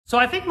So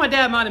I think my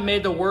dad might have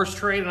made the worst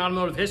trade in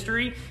automotive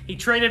history. He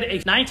traded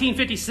a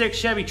 1956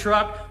 Chevy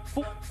truck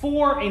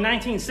for a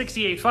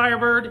 1968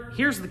 Firebird.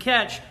 Here's the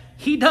catch.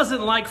 He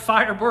doesn't like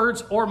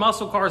Firebirds or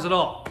muscle cars at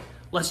all.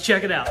 Let's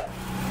check it out.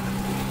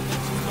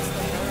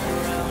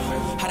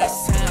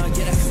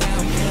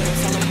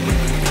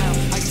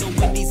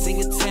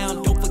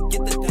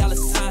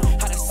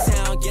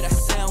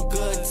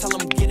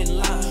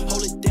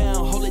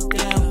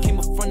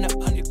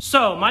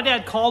 So my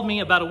dad called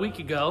me about a week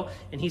ago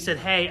and he said,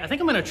 hey, I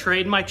think I'm gonna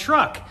trade my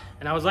truck.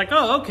 And I was like,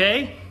 oh,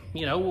 okay.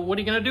 You know, what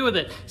are you gonna do with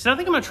it? He said, I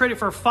think I'm gonna trade it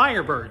for a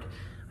Firebird.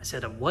 I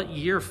said, what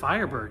year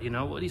Firebird? You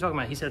know, what are you talking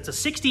about? He said, it's a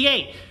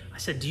 68. I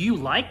said, do you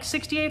like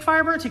 68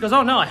 Firebirds? He goes,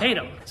 oh no, I hate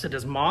them. I said,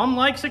 does mom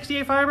like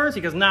 68 Firebirds?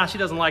 He goes, nah, she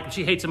doesn't like them.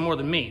 She hates them more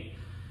than me. I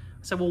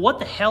said, well, what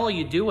the hell are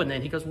you doing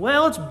then? He goes,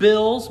 well, it's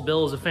Bill's.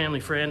 Bill is a family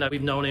friend.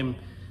 We've known him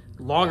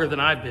longer than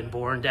I've been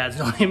born. Dad's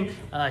known him.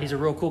 He's a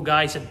real cool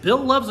guy. He said, Bill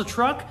loves the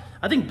truck.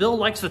 I think Bill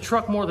likes the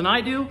truck more than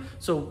I do,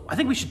 so I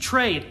think we should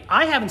trade.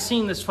 I haven't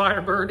seen this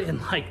Firebird in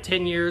like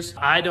 10 years.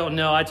 I don't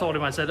know. I told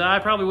him, I said, I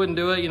probably wouldn't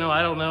do it. You know,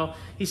 I don't know.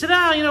 He said,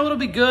 you know, it'll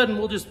be good and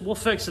we'll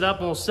fix it up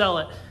and we'll sell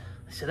it.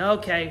 I said,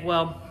 okay,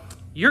 well,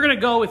 you're gonna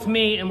go with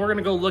me and we're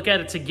gonna go look at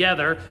it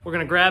together. We're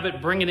gonna grab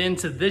it, bring it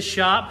into this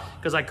shop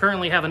because I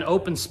currently have an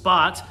open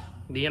spot.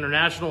 The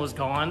International is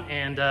gone,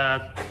 and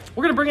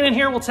we're gonna bring it in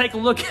here. We'll take a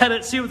look at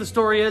it, see what the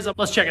story is.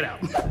 Let's check it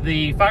out.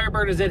 The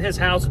Firebird is in his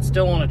house. It's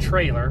still on a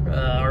trailer.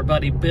 Our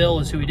buddy Bill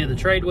is who he did the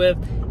trade with,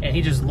 and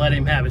he just let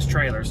him have his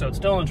trailer. So it's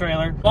still on a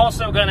trailer.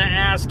 Also gonna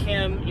ask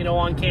him, you know,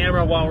 on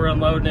camera while we're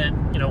unloading it,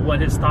 you know, what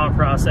his thought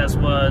process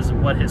was,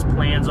 what his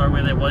plans are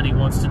with it, what he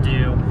wants to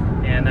do,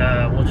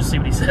 and we'll just see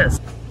what he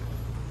says.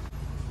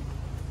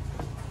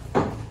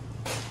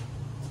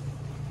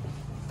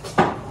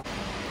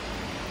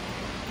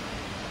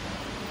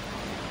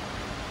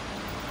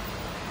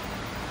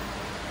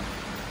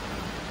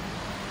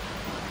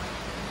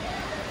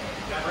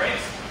 Got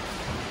brakes?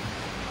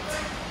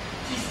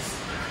 Jesus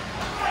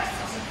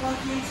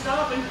Christ, he ain't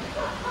stopping.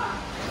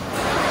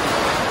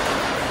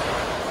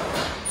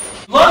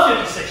 Love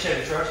 56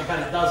 Chevy trucks, you've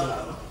had a dozen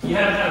of them. You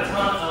haven't had a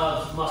ton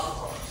of muscle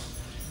cars.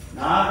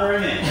 Not very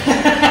many.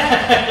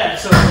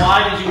 So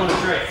why did you want to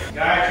trade? The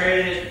guy I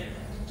traded it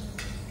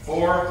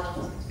for,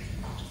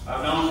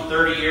 I've known him for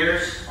 30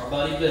 years. Our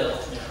buddy Bill.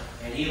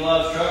 And he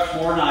loves trucks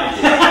more than I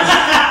do.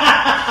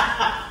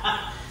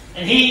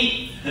 And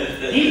he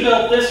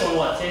built this one,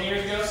 what, 10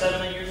 years ago,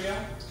 7, 8 years ago?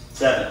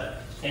 7.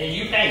 And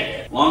you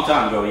painted it. Long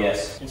time ago,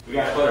 yes. We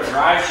got to put a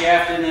drive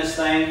shaft in this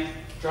thing.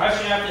 Drive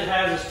shaft it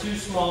has is too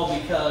small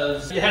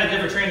because it had a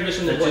different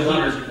transmission than The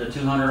what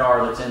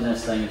 200R that's in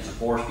this thing, it's a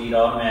 4-speed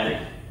automatic.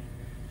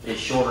 It's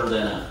shorter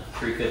than a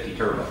 350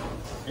 turbo.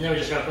 And then we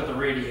just got to put the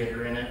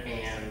radiator in it,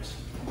 and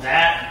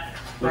that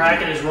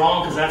bracket is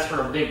wrong because that's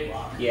for a big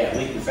block. Yeah,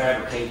 we can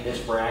fabricate this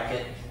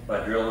bracket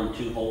by drilling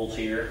 2 holes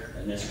here,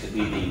 and this could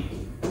be the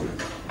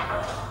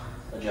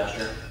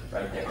adjuster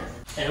right there.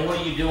 And what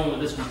are you doing when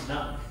this one's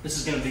done? This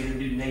is going to be the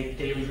new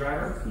daily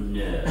driver?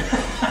 No.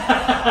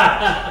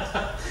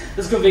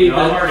 This is going to be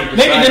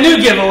maybe the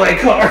new giveaway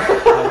car.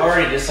 I've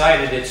already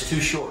decided it's too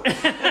short.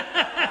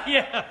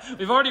 Yeah,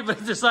 we've already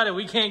decided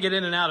we can't get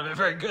in and out of it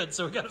very good,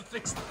 so we got to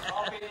fix that.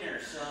 I'll be there,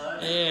 son.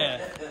 Yeah.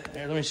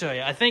 Here, let me show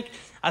you. I think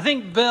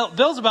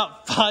Bill's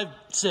about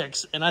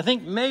 5'6", and I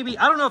think maybe,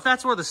 I don't know if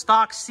that's where the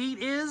stock seat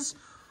is,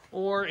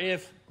 or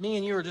if me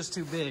and you are just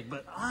too big,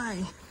 but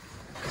I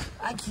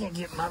can't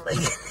get my leg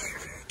in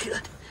there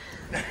good.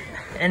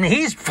 And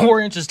he's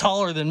 4 inches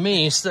taller than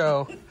me,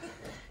 so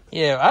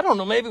yeah, I don't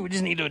know. Maybe we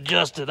just need to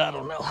adjust it. I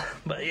don't know,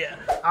 but yeah.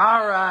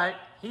 All right,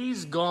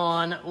 he's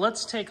gone.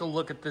 Let's take a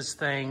look at this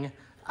thing.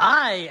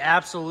 I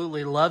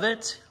absolutely love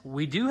it.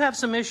 We do have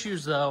some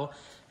issues though.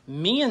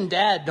 Me and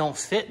Dad don't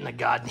fit in the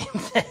goddamn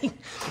thing.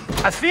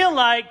 I feel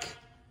like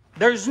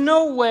there's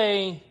no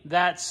way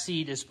that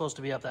seat is supposed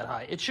to be up that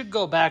high. It should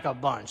go back a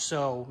bunch.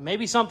 So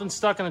maybe something's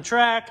stuck in the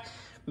track.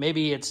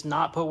 Maybe it's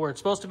not put where it's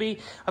supposed to be.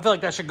 I feel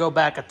like that should go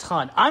back a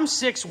ton. I'm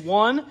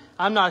 6'1".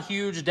 I'm not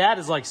huge. Dad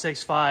is like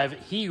 6'5".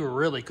 He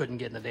really couldn't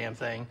get in the damn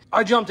thing.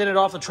 I jumped in it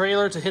off the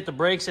trailer to hit the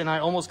brakes, and I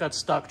almost got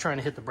stuck trying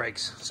to hit the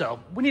brakes. So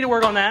we need to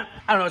work on that.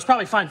 I don't know. It's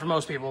probably fine for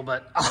most people,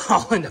 but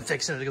I'll end up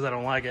fixing it because I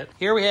don't like it.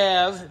 Here we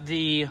have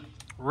the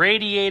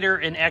radiator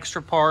and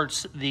extra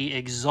parts, the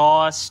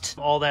exhaust,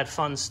 all that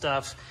fun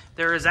stuff.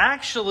 There is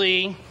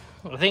actually,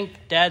 I think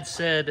Dad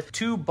said,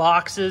 2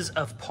 boxes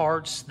of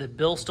parts that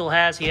Bill still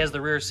has. He has the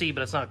rear seat,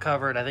 but it's not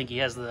covered. I think he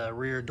has the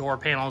rear door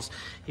panels.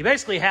 He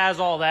basically has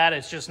all that.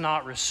 It's just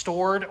not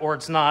restored, or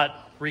it's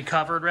not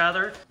recovered,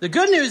 rather. The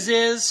good news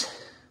is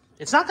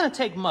it's not going to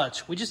take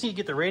much. We just need to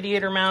get the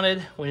radiator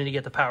mounted. We need to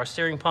get the power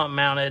steering pump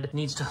mounted. It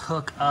needs to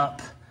hook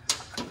up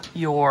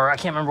your, I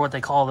can't remember what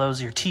they call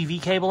those, your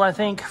TV cable, I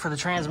think, for the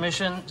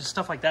transmission. Just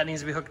stuff like that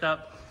needs to be hooked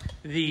up.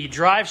 The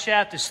drive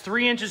shaft is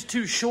 3 inches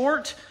too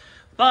short,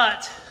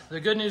 but the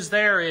good news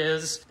there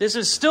is this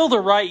is still the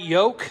right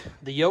yoke.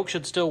 The yoke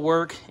should still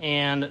work,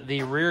 and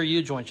the rear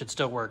U-joint should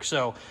still work.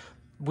 So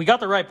we got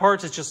the right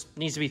parts. It just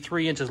needs to be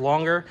 3 inches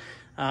longer.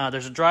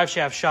 There's a drive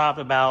shaft shop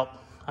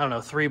about, I I don't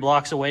know, 3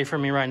 blocks away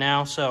from me right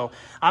now. So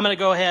I'm going to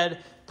go ahead,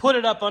 put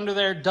it up under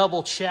there,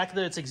 double check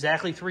that it's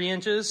exactly 3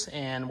 inches,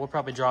 and we'll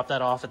probably drop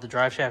that off at the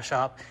drive shaft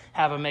shop,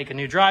 have them make a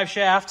new drive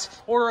shaft,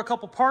 order a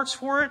couple parts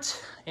for it,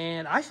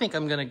 and I think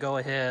I'm gonna go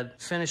ahead,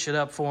 finish it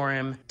up for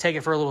him, take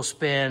it for a little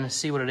spin,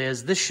 see what it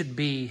is. This should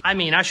be, I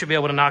mean, I should be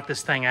able to knock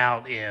this thing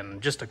out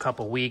in just a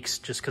couple weeks,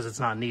 just because it's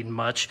not needing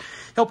much.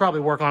 He'll probably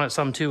work on it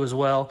some too as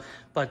well,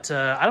 but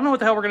I don't know what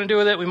the hell we're gonna do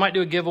with it. We might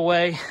do a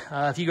giveaway.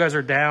 If you guys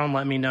are down,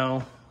 let me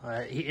know.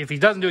 If he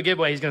doesn't do a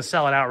giveaway, he's gonna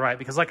sell it outright,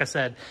 because like I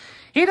said,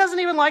 he doesn't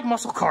even like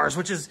muscle cars,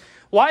 which is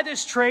why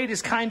this trade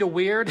is kind of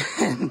weird.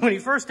 And when he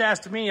first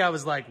asked me, I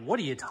was like,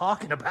 what are you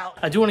talking about?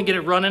 I do want to get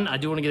it running. I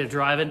do want to get it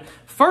driving.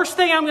 First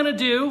thing I'm going to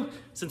do,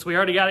 since we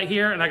already got it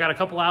here and I got a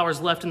couple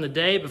hours left in the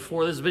day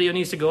before this video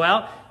needs to go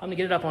out, I'm going to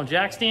get it up on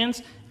jack stands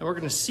and we're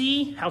going to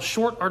see how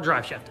short our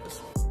drive shaft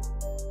is.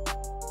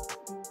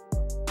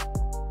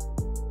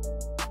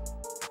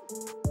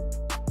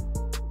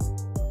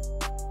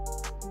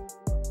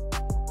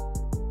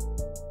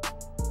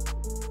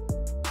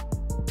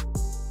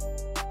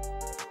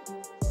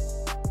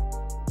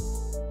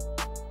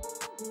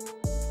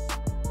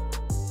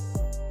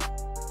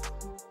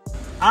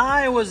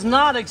 I was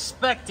not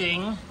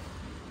expecting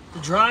the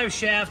drive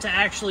shaft to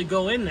actually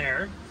go in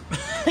there.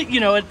 You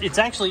know, it's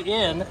actually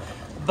in,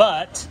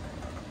 but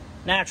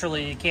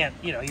naturally you can't,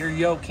 you know, your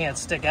yoke can't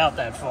stick out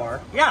that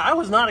far. Yeah, I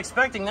was not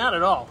expecting that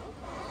at all.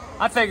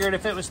 I figured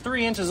if it was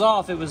 3 inches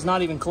off, it was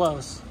not even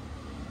close.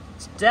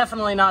 It's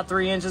definitely not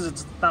 3 inches,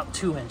 it's about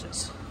 2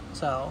 inches.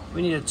 So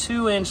we need a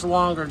 2-inch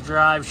longer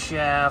drive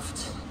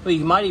shaft. Well,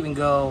 you might even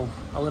go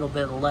a little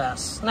bit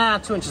less. Nah,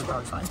 2 inches is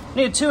probably fine.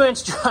 Need a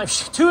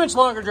 2-inch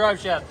longer drive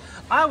shaft.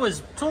 I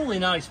was totally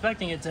not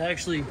expecting it to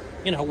actually,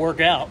 you know, work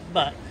out,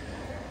 but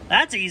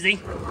that's easy.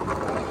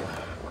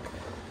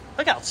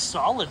 Look how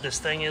solid this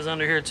thing is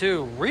under here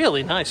too.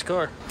 Really nice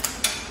car.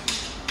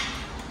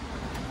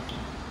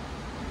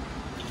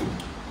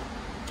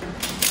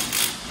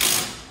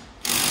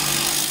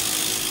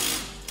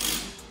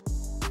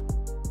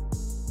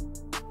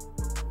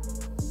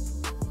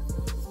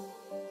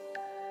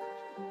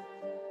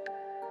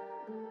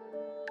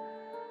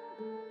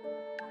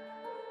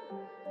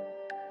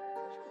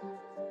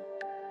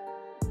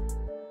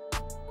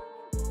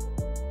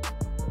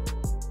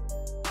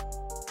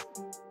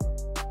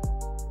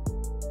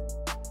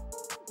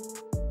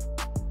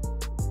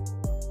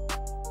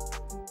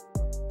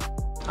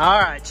 All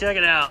right, check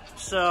it out.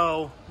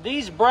 So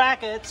these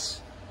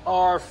brackets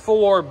are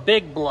for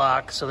big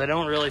block, so they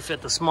don't really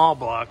fit the small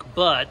block,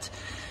 but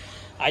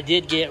I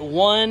did get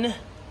 1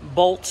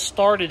 bolt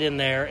started in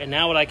there, and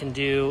now what I can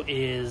do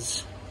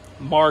is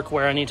mark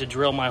where I need to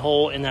drill my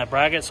hole in that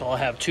bracket. So I'll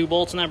have 2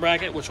 bolts in that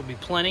bracket, which will be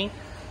plenty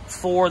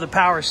for the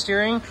power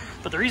steering.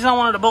 But the reason I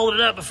wanted to bolt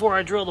it up before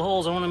I drill the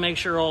holes, I want to make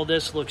sure all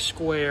this looks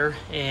square,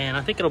 and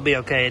I think it'll be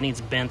okay. It needs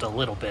bent a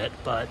little bit,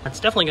 but it's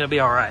definitely going to be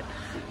all right,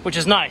 which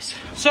is nice.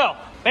 So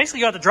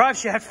basically got the drive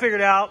shaft figured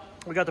out.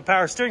 We got the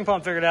power steering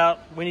pump figured out.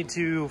 We need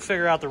to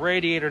figure out the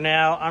radiator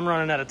now. I'm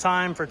running out of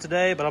time for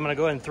today, but I'm going to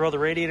go ahead and throw the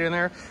radiator in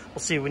there. We'll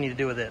see what we need to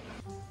do with it.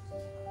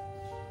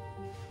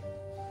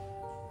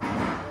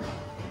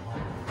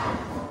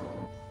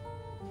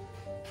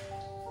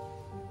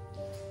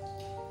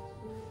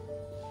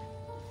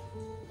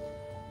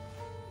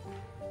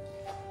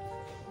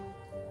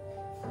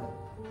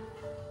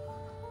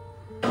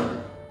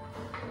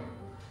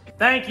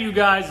 Thank you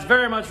guys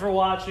very much for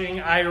watching.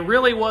 I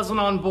really wasn't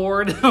on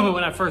board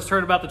when I first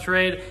heard about the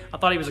trade. I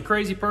thought he was a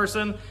crazy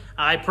person.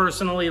 I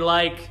personally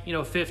like, you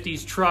know,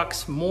 50s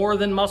trucks more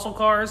than muscle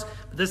cars,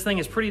 but this thing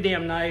is pretty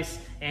damn nice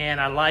and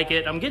I like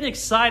it. I'm getting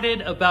excited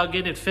about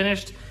getting it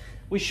finished.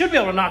 We should be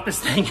able to knock this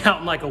thing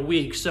out in like a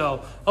week.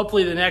 So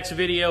hopefully the next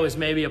video is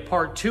maybe a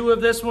part 2 of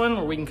this one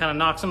where we can kind of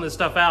knock some of this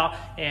stuff out.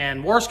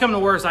 And worst come to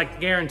worst, I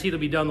guarantee it'll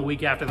be done the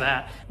week after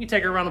that. You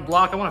take it around the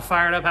block. I want to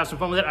fire it up, have some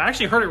fun with it. I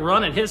actually heard it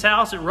run at his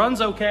house. It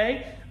runs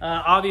okay.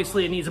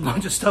 Obviously it needs a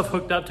bunch of stuff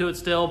hooked up to it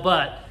still,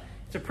 but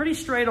it's a pretty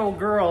straight old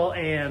girl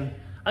and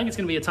I think it's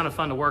going to be a ton of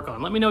fun to work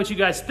on. Let me know what you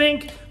guys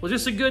think. Was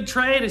this a good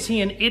trade? Is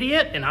he an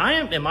idiot? And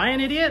am I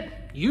an idiot?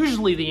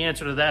 Usually the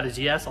answer to that is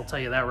yes. I'll tell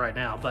you that right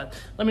now. But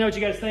let me know what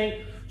you guys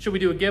think. Should we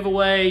do a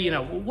giveaway? You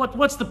know,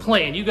 what's the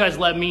plan? You guys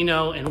let me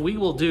know and we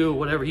will do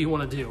whatever you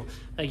want to do.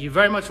 Thank you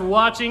very much for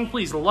watching.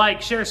 Please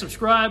like, share,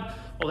 subscribe,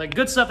 all that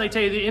good stuff they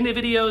tell you at the end of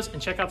videos,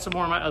 and check out some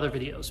more of my other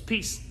videos.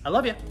 Peace. I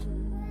love you.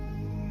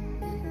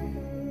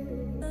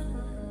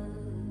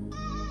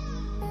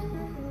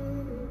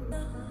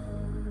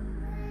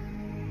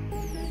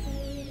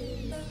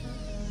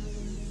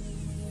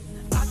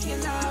 I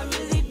cannot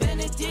really been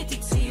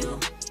addicted to you.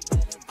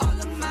 All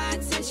of my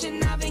attention